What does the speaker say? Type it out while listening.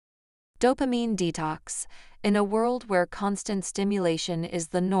Dopamine detox. In a world where constant stimulation is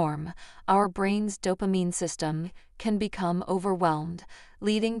the norm, our brain's dopamine system can become overwhelmed,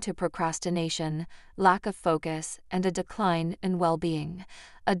 leading to procrastination, lack of focus, and a decline in well-being.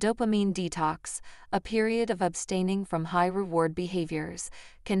 A dopamine detox, a period of abstaining from high-reward behaviors,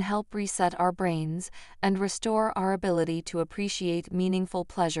 can help reset our brains and restore our ability to appreciate meaningful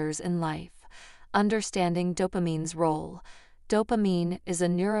pleasures in life. Understanding dopamine's role. Dopamine is a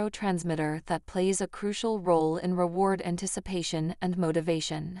neurotransmitter that plays a crucial role in reward anticipation and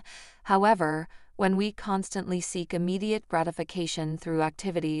motivation. However, when we constantly seek immediate gratification through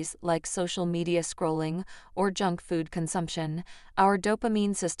activities like social media scrolling or junk food consumption, our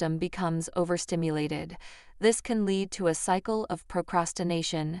dopamine system becomes overstimulated. This can lead to a cycle of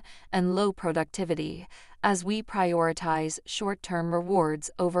procrastination and low productivity, as we prioritize short-term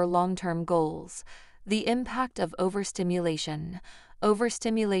rewards over long-term goals. The impact of overstimulation.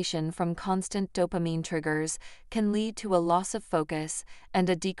 Overstimulation from constant dopamine triggers can lead to a loss of focus and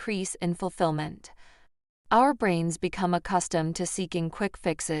a decrease in fulfillment. Our brains become accustomed to seeking quick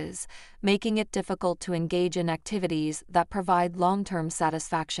fixes, making it difficult to engage in activities that provide long-term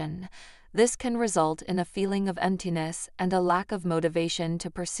satisfaction. This can result in a feeling of emptiness and a lack of motivation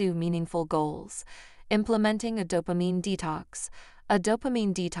to pursue meaningful goals. Implementing a dopamine detox. A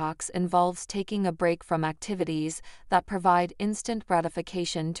dopamine detox involves taking a break from activities that provide instant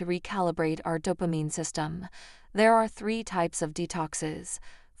gratification to recalibrate our dopamine system. There are 3 types of detoxes.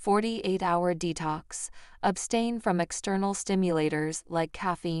 48-hour detox. Abstain from external stimulators like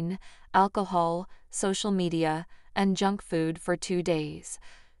caffeine, alcohol, social media, and junk food for 2 days.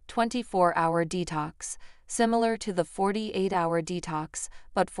 24-hour detox. Similar to the 48-hour detox,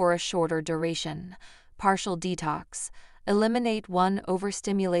 but for a shorter duration. Partial detox. Eliminate one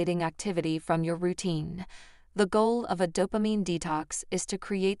overstimulating activity from your routine. The goal of a dopamine detox is to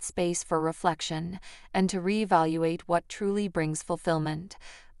create space for reflection and to reevaluate what truly brings fulfillment.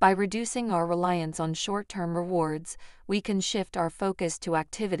 By reducing our reliance on short-term rewards, we can shift our focus to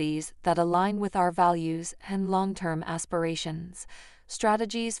activities that align with our values and long-term aspirations.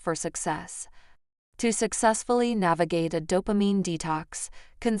 Strategies for success. To successfully navigate a dopamine detox,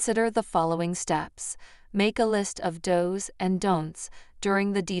 consider the following steps. Make a list of do's and don'ts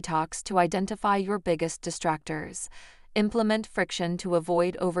during the detox to identify your biggest distractors. Implement friction to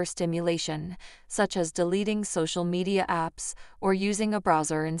avoid overstimulation, such as deleting social media apps or using a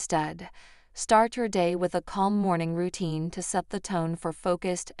browser instead. Start your day with a calm morning routine to set the tone for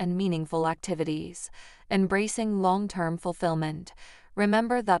focused and meaningful activities. Embracing long-term fulfillment.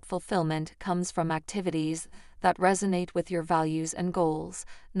 Remember that fulfillment comes from activities that resonate with your values and goals,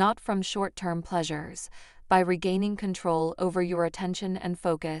 not from short-term pleasures. By regaining control over your attention and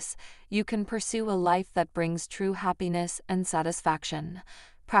focus, you can pursue a life that brings true happiness and satisfaction.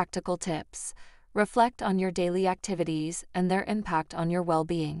 Practical tips. Reflect on your daily activities and their impact on your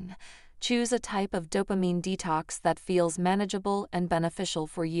well-being. Choose a type of dopamine detox that feels manageable and beneficial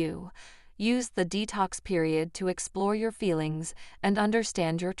for you. Use the detox period to explore your feelings and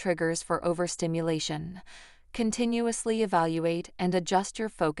understand your triggers for overstimulation. Continuously evaluate and adjust your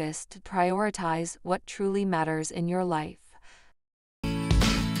focus to prioritize what truly matters in your life.